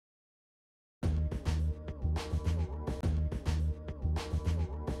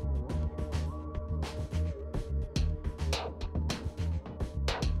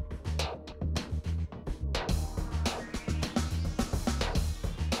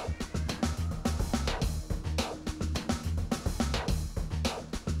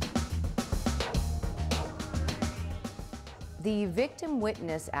The Victim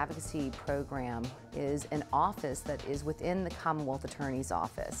Witness Advocacy Program is an office that is within the Commonwealth Attorney's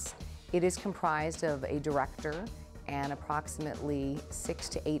Office. It is comprised of a director and approximately 6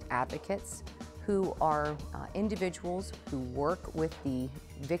 to 8 advocates who are individuals who work with the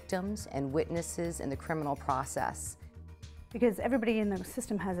victims and witnesses in the criminal process. Because everybody in the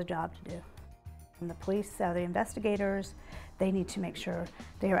system has a job to do. From the police, the investigators, they need to make sure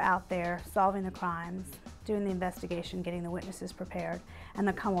they are out there solving the crimes, doing the investigation, getting the witnesses prepared. And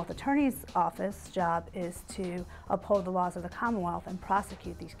the Commonwealth Attorney's Office job is to uphold the laws of the Commonwealth and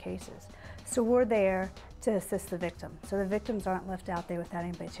prosecute these cases. So we're there to assist the victim. So the victims aren't left out there without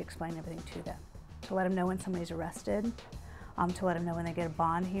anybody to explain everything to them. To let them know when somebody's arrested, to let them know when they get a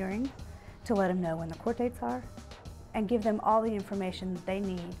bond hearing, to let them know when the court dates are, and give them all the information that they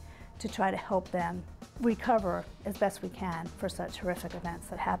need to try to help them recover as best we can for such horrific events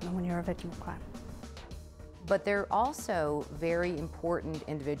that happen when you're a victim of crime. But they're also very important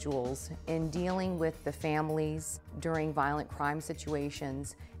individuals in dealing with the families during violent crime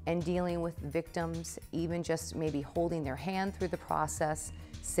situations and dealing with victims, even just maybe holding their hand through the process,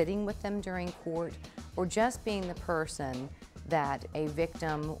 sitting with them during court, or just being the person that a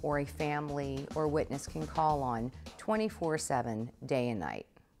victim or a family or witness can call on 24/7, day and night.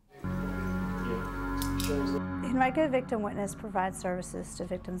 Henrico Victim Witness provides services to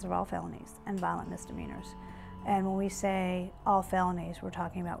victims of all felonies and violent misdemeanors. And when we say all felonies, we're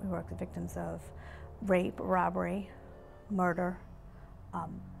talking about we work with victims of rape, robbery, murder,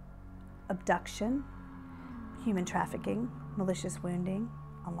 abduction, human trafficking, malicious wounding,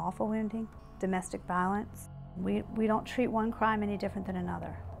 unlawful wounding, domestic violence. We don't treat one crime any different than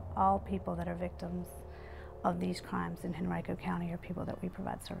another. All people that are victims of these crimes in Henrico County are people that we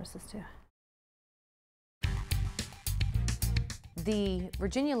provide services to. The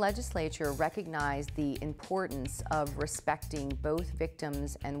Virginia legislature recognized the importance of respecting both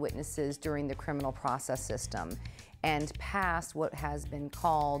victims and witnesses during the criminal process system and passed what has been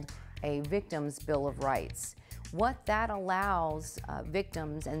called a Victims' Bill of Rights. What that allows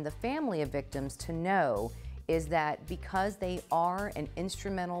victims and the family of victims to know is that because they are an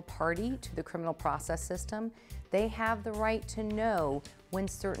instrumental party to the criminal process system, they have the right to know when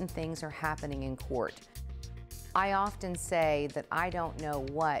certain things are happening in court. I often say that I don't know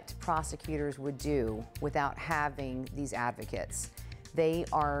what prosecutors would do without having these advocates. They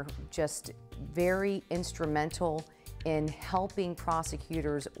are just very instrumental in helping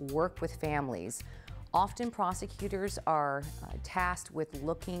prosecutors work with families. Often prosecutors are tasked with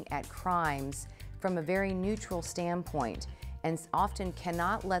looking at crimes from a very neutral standpoint and often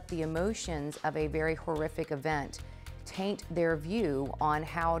cannot let the emotions of a very horrific event taint their view on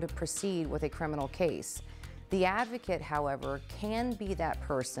how to proceed with a criminal case. The advocate, however, can be that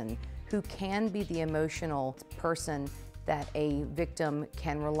person who can be the emotional person that a victim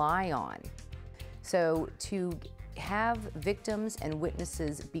can rely on. So to have victims and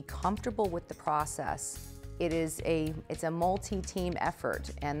witnesses be comfortable with the process, it's a multi-team effort,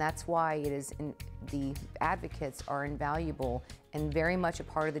 and that's why the advocates are invaluable and very much a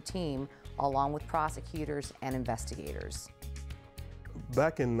part of the team, along with prosecutors and investigators.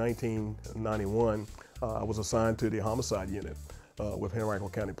 Back in 1991, I was assigned to the homicide unit with Henrico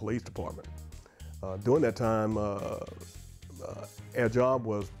County Police Department. During that time, our job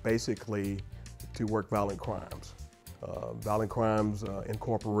was basically to work violent crimes. Violent crimes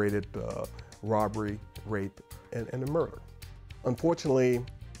incorporated robbery, rape, and murder. Unfortunately,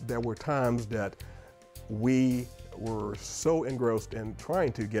 there were times that we were so engrossed in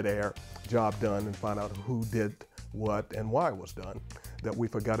trying to get our job done and find out who did what and why it was done that we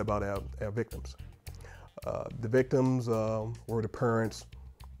forgot about our victims. The victims were the parents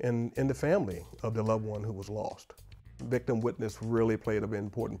and the family of the loved one who was lost. Victim witness really played an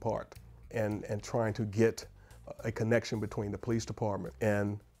important part in trying to get a connection between the police department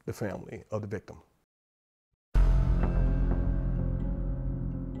and the family of the victim.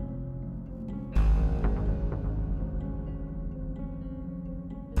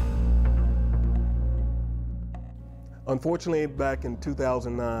 Unfortunately, back in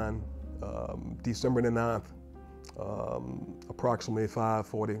 2009, December the 9th, approximately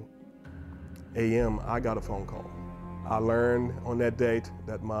 5:40 a.m., I got a phone call. I learned on that date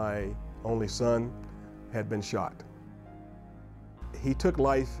that my only son had been shot. He took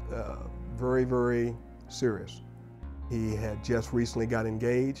life very, very serious. He had just recently got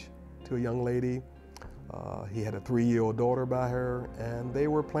engaged to a young lady. He had a 3-year-old daughter by her, and they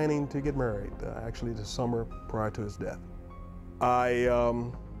were planning to get married, actually the summer prior to his death. I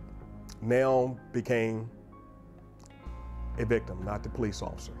now became a victim, not the police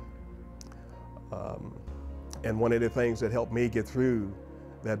officer. And one of the things that helped me get through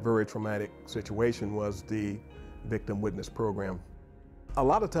that very traumatic situation was the victim witness program. A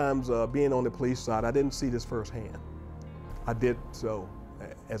lot of times being on the police side, I didn't see this firsthand. I did so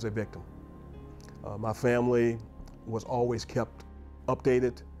as a victim. My family was always kept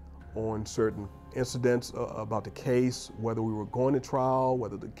updated on certain incidents about the case, whether we were going to trial,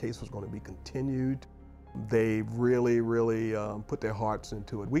 whether the case was going to be continued. They really put their hearts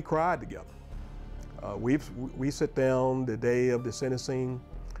into it. We cried together. We sit down the day of the sentencing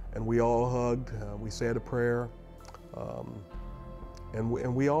and we all hugged, we said a prayer, and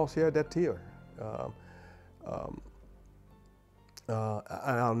we all shared that tear.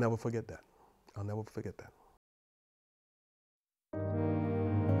 I'll never forget that. I'll never forget that.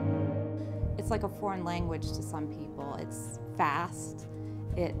 It's like a foreign language to some people. It's fast,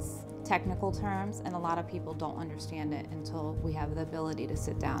 it's technical terms, and a lot of people don't understand it until we have the ability to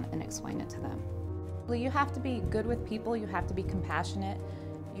sit down and explain it to them. You have to be good with people, you have to be compassionate,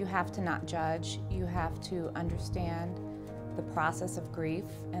 you have to not judge, you have to understand the process of grief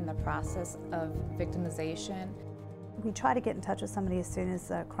and the process of victimization. We try to get in touch with somebody as soon as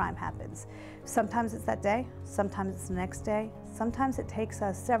a crime happens. Sometimes it's that day, sometimes it's the next day, sometimes it takes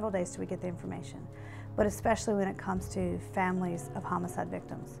us several days till we get the information. But especially when it comes to families of homicide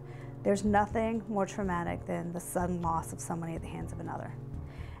victims, there's nothing more traumatic than the sudden loss of somebody at the hands of another.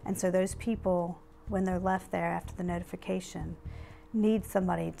 And so those people, when they're left there after the notification, need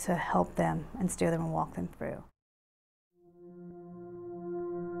somebody to help them and steer them and walk them through.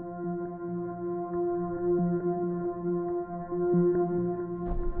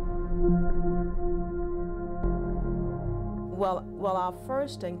 Well, our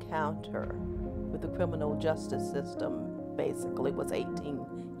first encounter with the criminal justice system basically was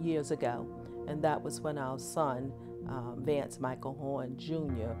 18 years ago, and that was when our son, Vance Michael Horn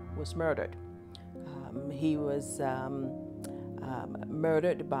Jr., was murdered. He was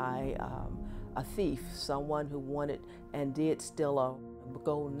murdered by a thief, someone who wanted and did steal a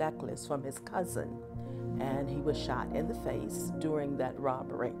gold necklace from his cousin, and he was shot in the face during that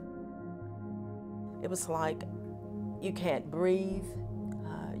robbery. It was like you can't breathe,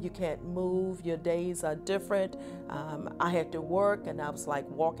 you can't move, your days are different. I had to work and I was like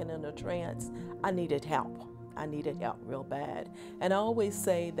walking in a trance. I needed help. I needed help real bad. And I always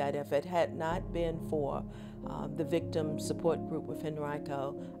say that if it had not been for the victim support group with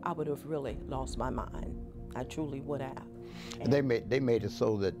Henrico, I would have really lost my mind. I truly would have. And they made it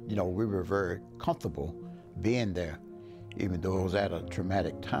so that, you know, we were very comfortable being there, even though it was at a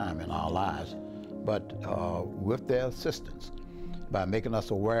traumatic time in our lives. But with their assistance, by making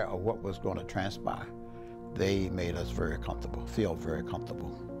us aware of what was going to transpire, they made us very comfortable, feel very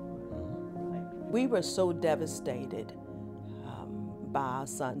comfortable. We were so devastated by our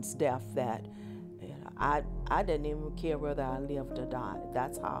son's death that I didn't even care whether I lived or died.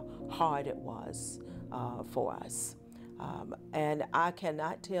 That's how hard it was for us. And I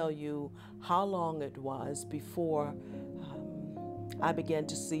cannot tell you how long it was before I began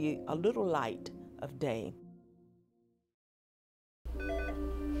to see a little light of day.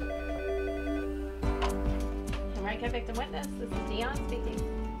 Henrico Victim Witness, this is Dion speaking.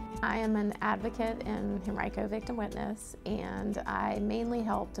 I am an advocate in Henrico Victim Witness, and I mainly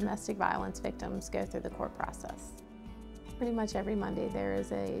help domestic violence victims go through the court process. Pretty much every Monday there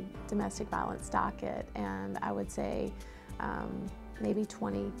is a domestic violence docket, and I would say maybe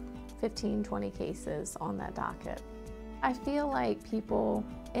 15, 20 cases on that docket. I feel like people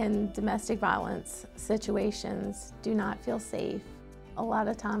in domestic violence situations do not feel safe. A lot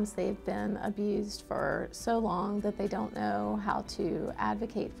of times they've been abused for so long that they don't know how to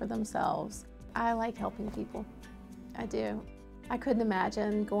advocate for themselves. I like helping people. I do. I couldn't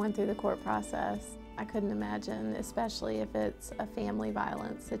imagine going through the court process. I couldn't imagine, especially if it's a family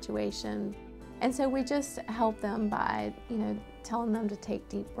violence situation. And so we just help them by, telling them to take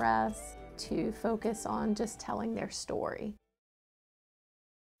deep breaths, to focus on just telling their story.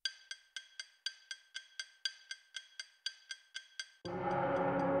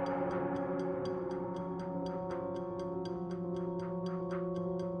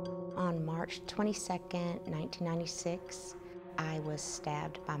 On March 22nd, 1996, I was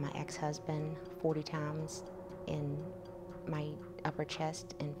stabbed by my ex-husband 40 times in my upper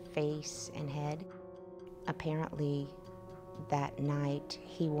chest and face and head. Apparently, that night,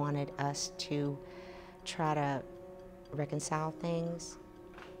 he wanted us to try to reconcile things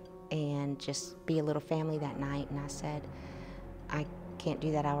and just be a little family that night. And I said, I can't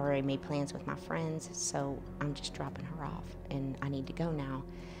do that. I already made plans with my friends, so I'm just dropping her off and I need to go now.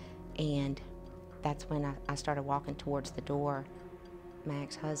 And that's when I started walking towards the door. My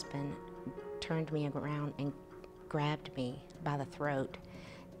ex-husband turned me around and grabbed me by the throat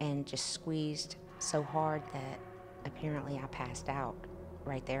and just squeezed so hard that apparently I passed out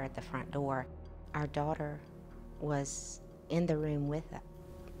right there at the front door. Our daughter was in the room with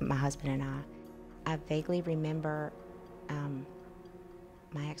my husband and I vaguely remember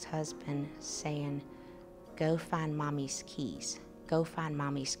my ex-husband saying, "Go find mommy's keys. Go find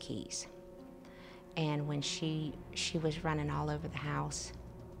mommy's keys." And when she was running all over the house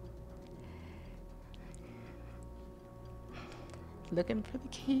looking for the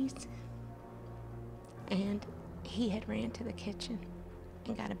keys, and he had ran to the kitchen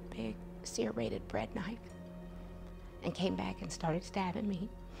and got a big serrated bread knife and came back and started stabbing me.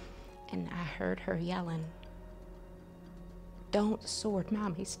 And I heard her yelling, "Don't sword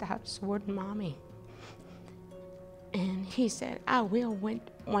mommy, stop swording mommy." And he said, "I will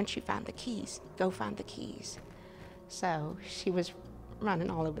once you find the keys. Go find the keys." So she was running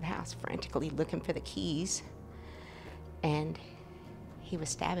all over the house frantically looking for the keys, and he was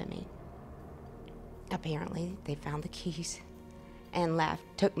stabbing me. Apparently, they found the keys and left,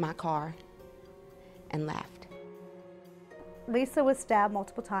 took my car and left. Lisa was stabbed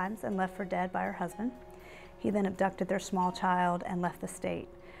multiple times and left for dead by her husband. He then abducted their small child and left the state.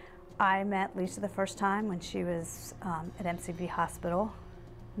 I met Lisa the first time when she was at MCV Hospital,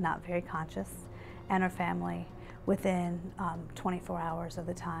 not very conscious, and her family within 24 hours of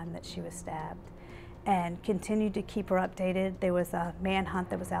the time that she was stabbed, and continued to keep her updated. There was a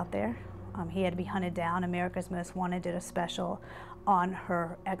manhunt that was out there. He had to be hunted down. America's Most Wanted did a special on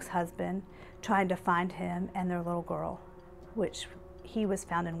her ex-husband, trying to find him and their little girl, which he was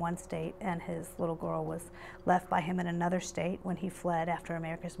found in one state and his little girl was left by him in another state when he fled after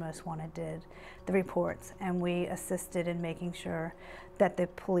America's Most Wanted did the reports. And we assisted in making sure that the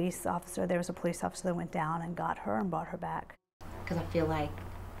police officer, there was a police officer that went down and got her and brought her back. Because I feel like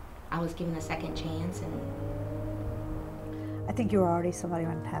I was given a second chance, and I think you were already somebody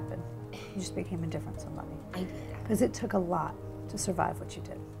when it happened. You just became a different somebody. I did. Because it took a lot to survive what you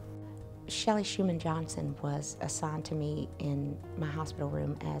did. Shelley Schumann Johnson was assigned to me in my hospital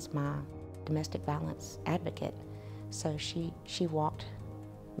room as my domestic violence advocate. So she walked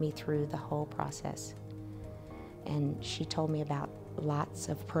me through the whole process. And she told me about lots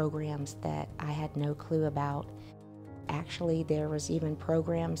of programs that I had no clue about. Actually, there was even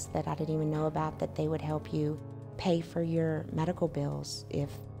programs that I didn't even know about that they would help you pay for your medical bills if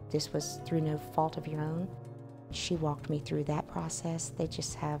this was through no fault of your own. She walked me through that process. They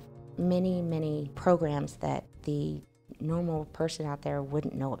just have many, many programs that the normal person out there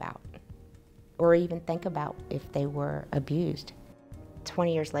wouldn't know about or even think about if they were abused.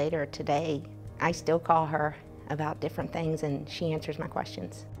 20 years later, today, I still call her about different things and she answers my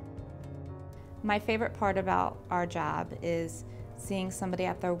questions. My favorite part about our job is seeing somebody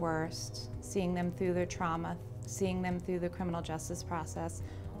at their worst, seeing them through their trauma, seeing them through the criminal justice process,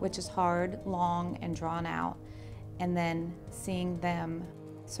 which is hard, long, and drawn out, and then seeing them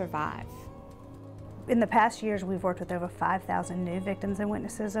survive. In the past years, we've worked with over 5,000 new victims and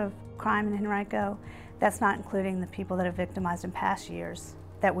witnesses of crime in Henrico. That's not including the people that have victimized in past years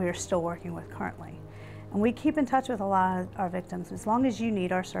that we are still working with currently. And we keep in touch with a lot of our victims. As long as you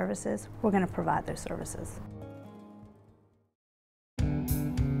need our services, we're going to provide those services.